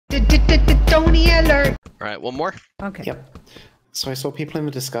Tony alert! Alright, one more. Okay. Yep. So I saw people in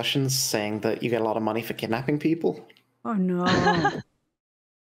the discussions saying that you get a lot of money for kidnapping people. Oh no.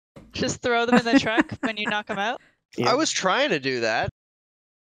 Just throw them in the truck when you knock them out. Yeah. I was trying to do that.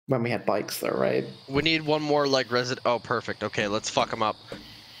 When we had bikes though, right? We need one more, like, Oh, perfect. Okay, let's fuck them up.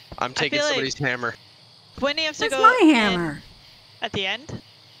 I'm taking feel like- somebody's hammer. When do you have to That's go my in hammer. at the end,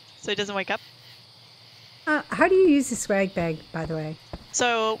 so he doesn't wake up? How do you use the swag bag, by the way?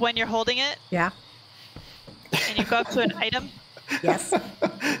 So when you're holding it Yeah. and you go up to an item. Yes.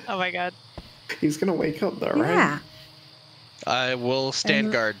 Oh my god. He's gonna wake up though, Yeah. right? I will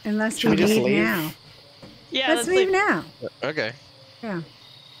stand guard. Unless Should we we just leave leave? now. Yeah, Let's leave now. Okay. Yeah.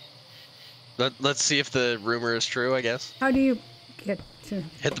 Let's see if the rumor is true, I guess. How do you get to...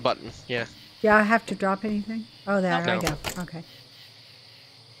 Hit the button. Yeah. Do I have to drop anything? Oh, there No. I go. Okay.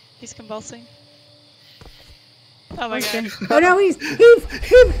 He's convulsing. Oh my god. Oh no, he's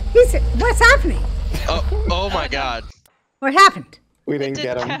what's happening? Oh my god. What happened? We didn't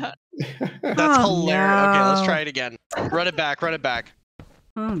get him. count. That's Oh, hilarious. Okay, let's no. try it again. Run it back, run it back.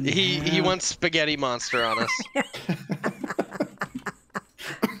 Oh, He no. wants spaghetti monster on us.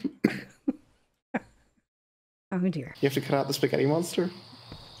 Oh dear. You have to cut out the spaghetti monster?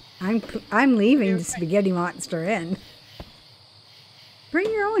 I'm leaving the spaghetti monster in. Bring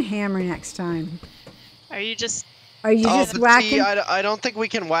your own hammer next time. Are you just... Are you just but whacking? see, I don't think we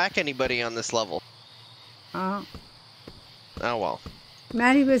can whack anybody on this level. Oh, Oh well.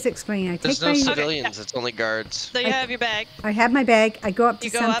 Maddie was explaining. I There's take no my. civilians, it's only guards. So you have your bag, I have my bag. I go up to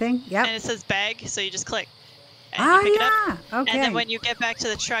you go something. up, Yep. and it says bag, so you just click. And Ah, you pick it up. yeah. Okay. And then when you get back to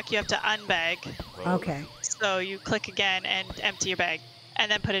the truck, you have to unbag. Okay. So you click again and empty your bag,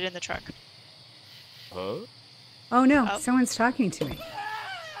 and then put it in the truck. Oh no, Oh. someone's talking to me.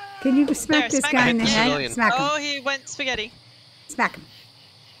 Can you smack There, this smack guy him. in the Hit the head? civilian. Smack him. Oh, he went spaghetti. Smack him.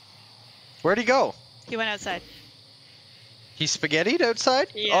 Where'd he go? He went outside. He's spaghettied outside?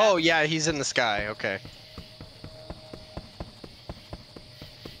 Yeah. Oh yeah, he's in the sky, okay.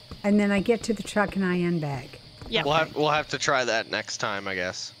 And then I get to the truck and I unbag. Yeah. We'll have to try that next time, I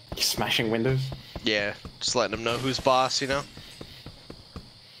guess. Smashing windows? Yeah, just letting him know who's boss, you know?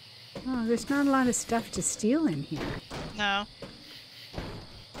 Oh, there's not a lot of stuff to steal in here. No.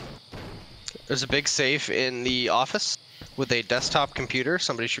 There's a big safe in the office with a desktop computer.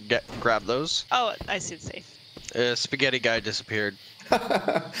 Somebody should grab those. Oh, I see the safe. Spaghetti guy disappeared.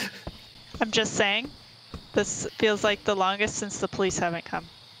 I'm just saying, this feels like the longest since the police haven't come.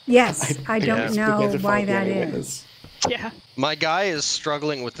 Yes, I yeah. don't know Spaghetti why fought the that only is. winners. Yeah. My guy is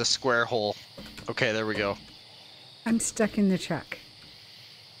struggling with the square hole. Okay, there we go. I'm stuck in the truck.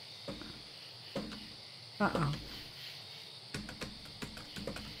 Uh-oh.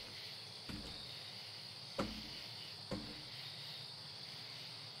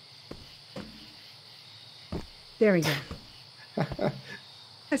 There we go.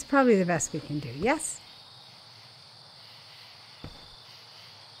 That's probably the best we can do. Yes?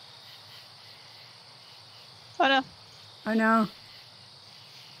 Oh no. Oh no.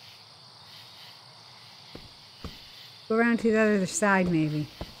 Go around to the other side, maybe.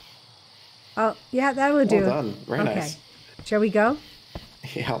 Oh, yeah, that will do. Well done. Very Okay. nice. Shall we go?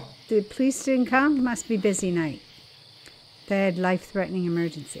 Yeah. The police didn't come? Must be busy night. They had life-threatening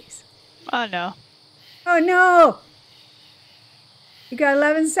emergencies. Oh no. Oh no! You got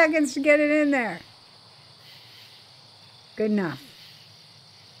 11 seconds to get it in there. Good enough.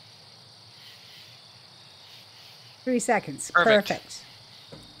 3 seconds. Perfect. Perfect.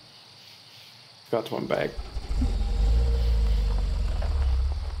 Got to one bag.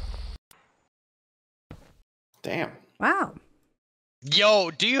 Damn. Wow.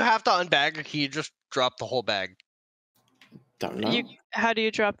 Yo, do you have to unbag or can you just drop the whole bag? Don't know. How do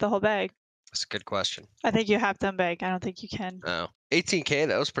you drop the whole bag? That's a good question. I think you have to unbag. I don't think you can. Oh. 18K,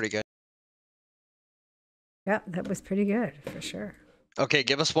 that was pretty good. Yeah, that was pretty good, for sure. Okay,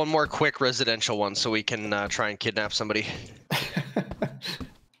 give us one more quick residential one so we can try and kidnap somebody.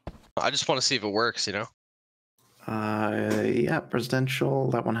 I just want to see if it works, you know? Yeah, presidential.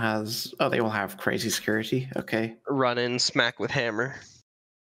 That one has. Oh, they all have crazy security. Okay. Run in, smack with hammer.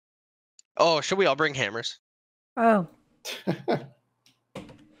 Oh, should we all bring hammers? Oh,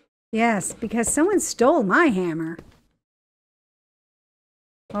 yes, because someone stole my hammer.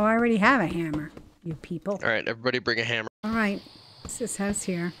 Oh, I already have a hammer, you people. All right, everybody bring a hammer. All right, it's this house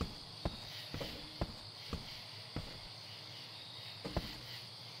here.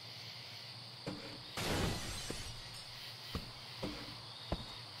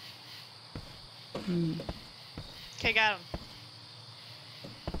 Okay, got him.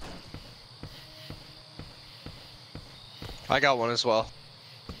 I got one as well.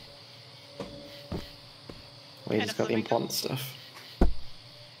 Wait, And he's a got the flamingo. important stuff.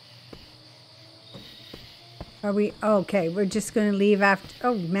 Are we okay? We're just going to leave after.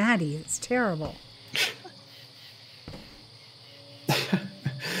 Oh, Maddie, it's terrible.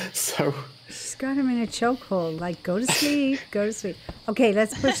 So, She's got him in a chokehold. Like, go to sleep, go to sleep. Okay,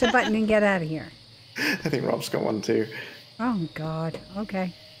 let's push the button and get out of here. I think Rob's got one too. Oh God.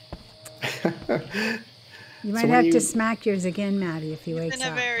 Okay. You might when have you- to smack yours again, Maddie, if he wakes In a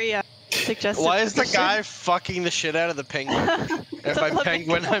up. very suggestive Why is the position. guy fucking the shit out of the penguin? And by The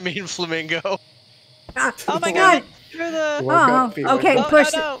penguin, I mean flamingo. Ah, Oh my God. god! Through the. Woke up, he woke okay. up.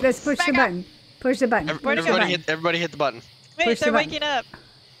 Push. no. Let's push the Back up. button. Push the button. Push the Everybody button. everybody hit the button. Wait, push the they're button. waking up.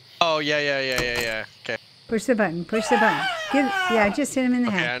 Oh yeah. Okay. Push the button. Push the button. Yeah, just hit him in the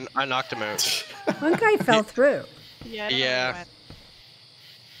Okay, head. I knocked him out. One guy fell through. Yeah. I don't know where Yeah. he went.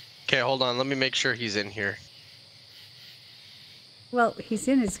 Okay, hold on. Let me make sure he's in here. Well, he's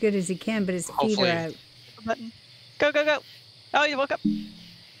in as good as he can, but his feet Hopefully. are out. Button. Go, go, go. Oh, you woke up.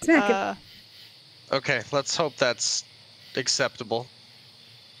 Smack it. Okay, let's hope that's acceptable.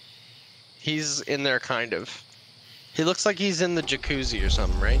 He's in there, kind of. He looks like he's in the jacuzzi or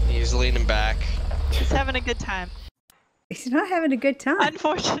something, right? He's leaning back. He's having a good time. He's not having a good time.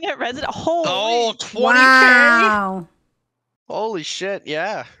 Unfortunate resident. Holy. Oh, 20k! Wow. Holy shit,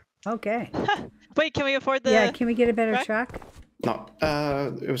 yeah. Okay. Wait, can we afford the? Yeah, can we get a better truck? truck? No,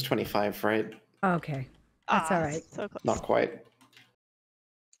 it was 25, right? Okay. That's all right. So close. Not quite.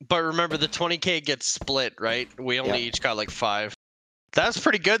 But remember, the 20k gets split, right? We only Yeah. each got like 5. That's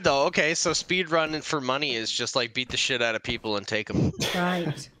pretty good, though. Okay, so speed running for money is just like beat the shit out of people and take them.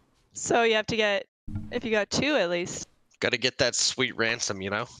 Right. So you have to get, if you got 2 at least. Gotta get that sweet ransom, you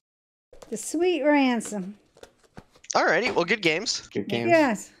know? The sweet ransom. Alrighty, well, good games. Good games.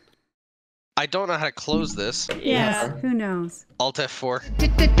 Yes. I don't know how to close this. Yeah. Who knows? Alt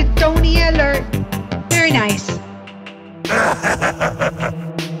F4. Tony alert. Very nice.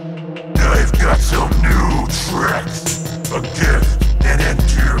 I've got some new tricks. A gift, an end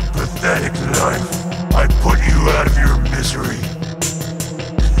to your pathetic life. I put you out of your misery.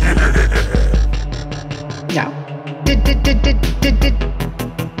 No.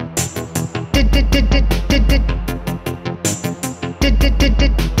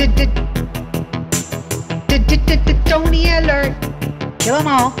 Tony alert. Kill them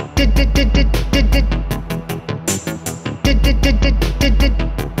all.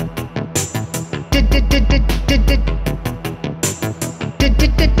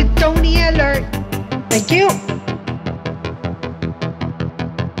 Tony alert. Thank you.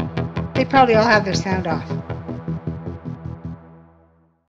 They probably all have their sound off.